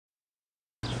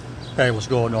Hey, what's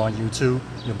going on YouTube?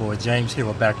 Your boy James here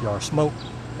with Backyard Smoke,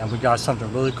 and we got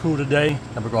something really cool today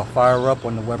that we're going to fire up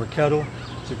on the Weber Kettle,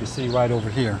 as you can see right over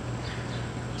here.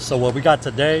 So what we got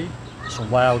today, some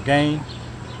wild game,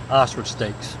 ostrich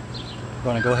steaks. I'm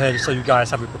going to go ahead and show you guys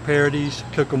how we prepare these,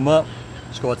 cook them up.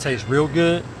 It's going to taste real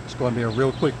good. It's going to be a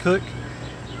real quick cook.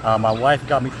 My wife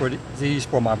got me these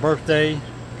for my birthday,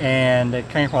 and they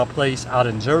came from a place out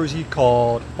in Jersey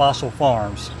called Fossil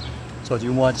Farms. So if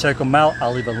you want to check them out,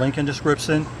 I'll leave a link in the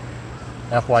description.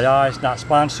 FYI, it's not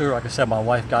sponsored. Like I said, my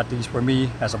wife got these for me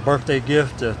as a birthday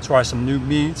gift to try some new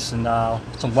meats and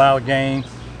some wild game.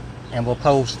 And we'll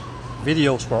post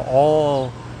videos for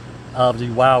all of the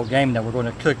wild game that we're going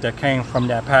to cook that came from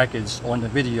that package on the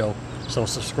video. So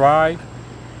subscribe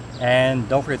and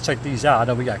don't forget to check these out. I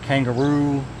know we got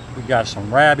kangaroo, we got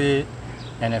some rabbit,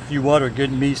 and a few other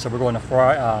good meats that we're going to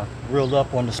fry, grill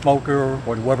up on the smoker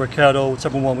or the Weber Kettle,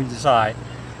 whichever one we decide.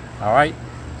 All right,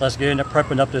 let's get into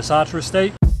prepping up this ostrich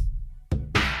steak.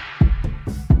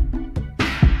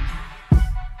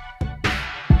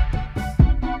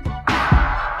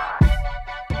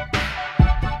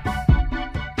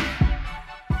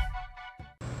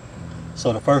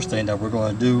 So the first thing that we're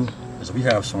going to do is we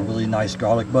have some really nice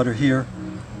garlic butter here.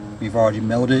 We've already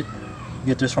melted.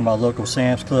 Get this from our local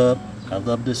Sam's Club. I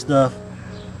love this stuff.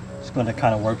 It's going to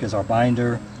kind of work as our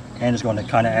binder, and it's going to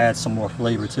kind of add some more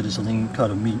flavor to this lean cut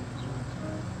of meat.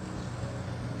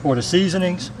 For the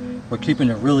seasonings, we're keeping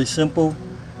it really simple.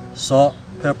 Salt,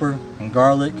 pepper, and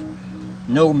garlic.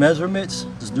 No measurements.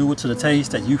 Just do it to the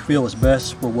taste that you feel is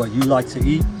best for what you like to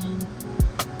eat.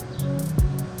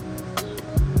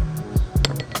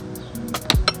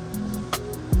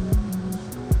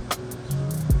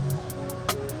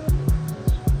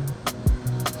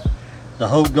 The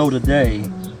whole goal today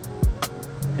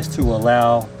is to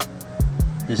allow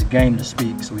this game to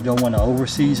speak, so we don't want to over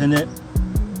season it.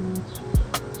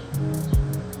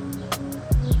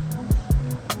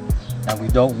 And we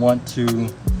don't want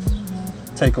to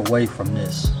take away from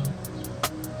this.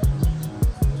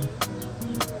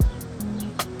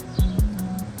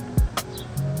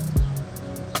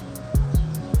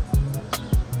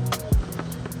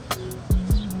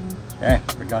 Okay,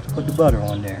 forgot to put the butter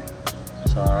on there.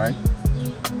 It's all right.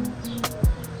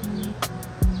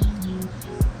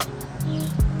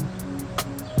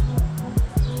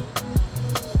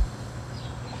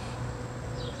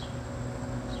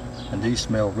 And these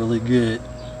smell really good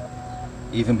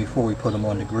even before we put them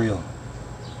on the grill.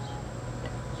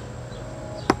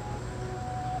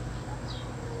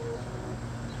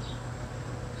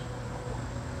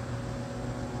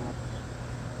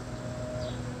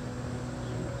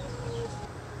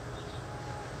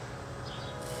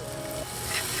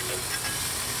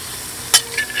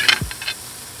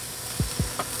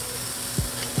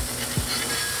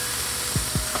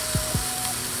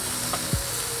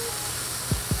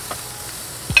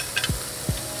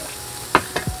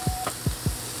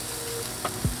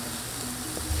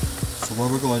 So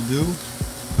what we're going to do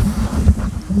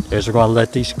is we're going to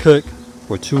let these cook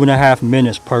for 2.5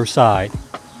 minutes per side,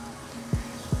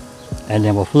 and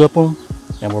then we'll flip them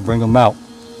and we'll bring them out.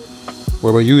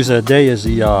 What we're using today is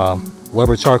the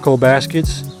Weber charcoal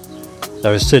baskets that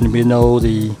are sitting below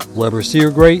the Weber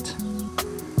sear grate,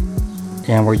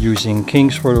 and we're using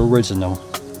Kingsford original.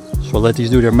 So we'll let these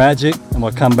do their magic and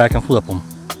we'll come back and flip them.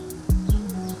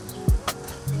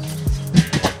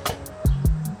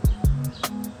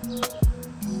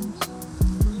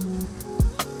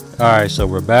 Alright, so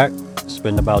we're back. It's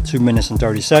been about 2 minutes and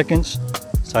 30 seconds.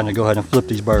 It's time to go ahead and flip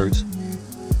these birds.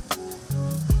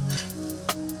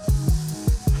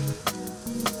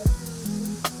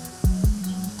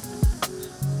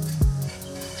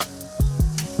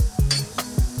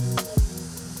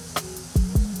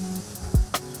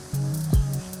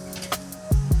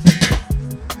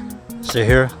 Sit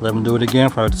here, let them do it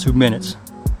again for 2 minutes.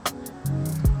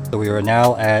 So we are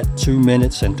now at 2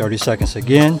 minutes and 30 seconds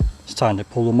again. It's time to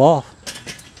pull them off.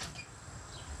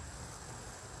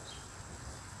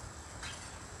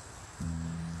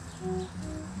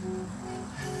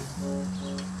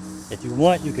 If you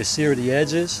want, you can sear the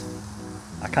edges.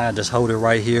 I kind of just hold it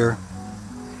right here.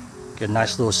 Get a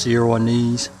nice little sear on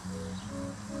these.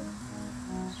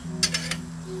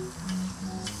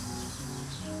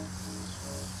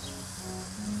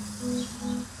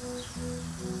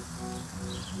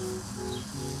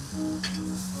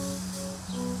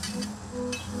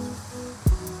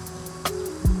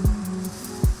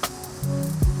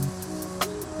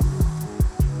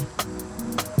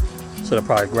 So they'll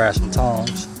probably grab some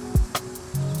tongs.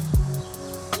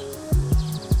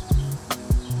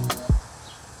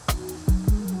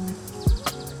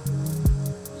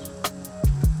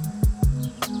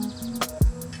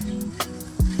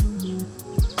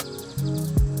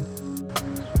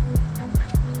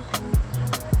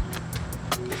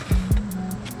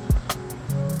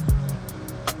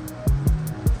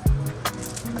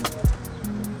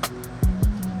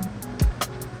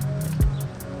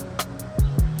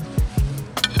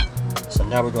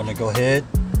 Now we're going to go ahead,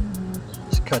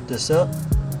 just cut this up.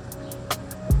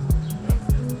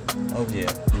 Oh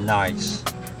yeah, nice.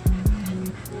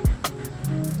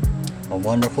 A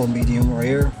wonderful medium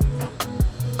rare.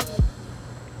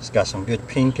 It's got some good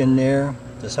pink in there.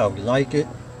 That's how we like it.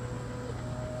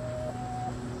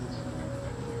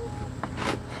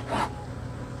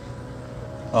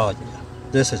 Oh yeah,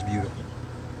 this is beautiful.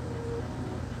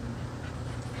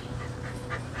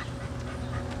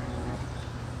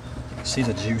 See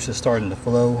the juice is starting to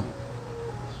flow.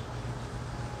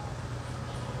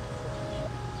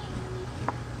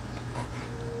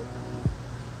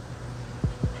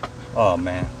 Oh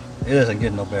man, it doesn't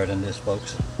get no better than this,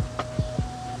 folks.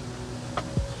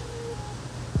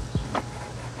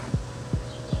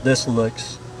 This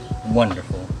looks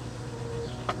wonderful.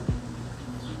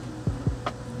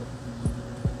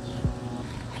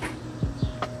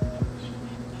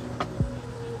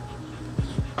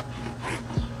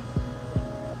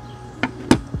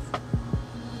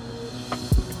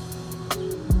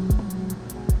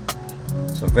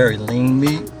 It's a very lean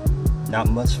meat, not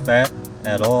much fat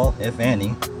at all, if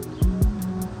any.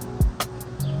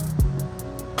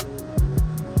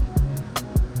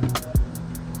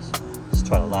 Let's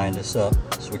try to line this up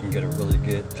so we can get a really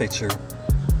good picture.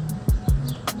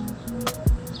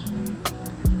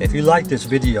 If you like this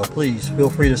video, please feel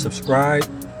free to subscribe.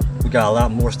 We got a lot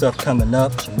more stuff coming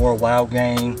up, some more wild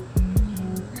game.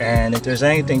 And if there's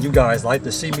anything you guys like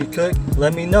to see me cook,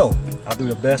 let me know. I'll do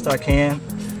the best I can,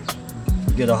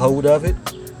 get a hold of it,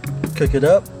 cook it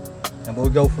up, and we'll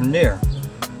go from there.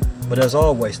 But as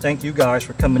always, thank you guys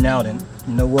for coming out, and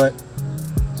you know what?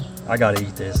 I gotta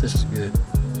eat this. This is good.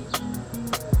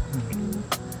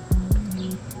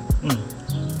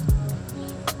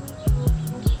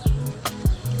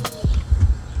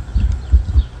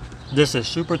 This is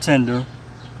super tender,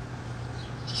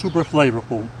 super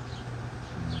flavorful.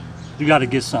 You gotta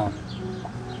get some.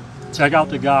 Check out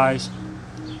the guys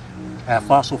at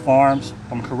Fossil Farms,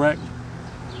 if I'm correct,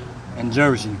 in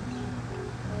Jersey.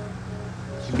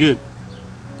 It's good.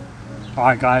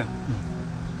 Alright guys,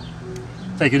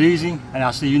 take it easy, and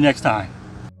I'll see you next time.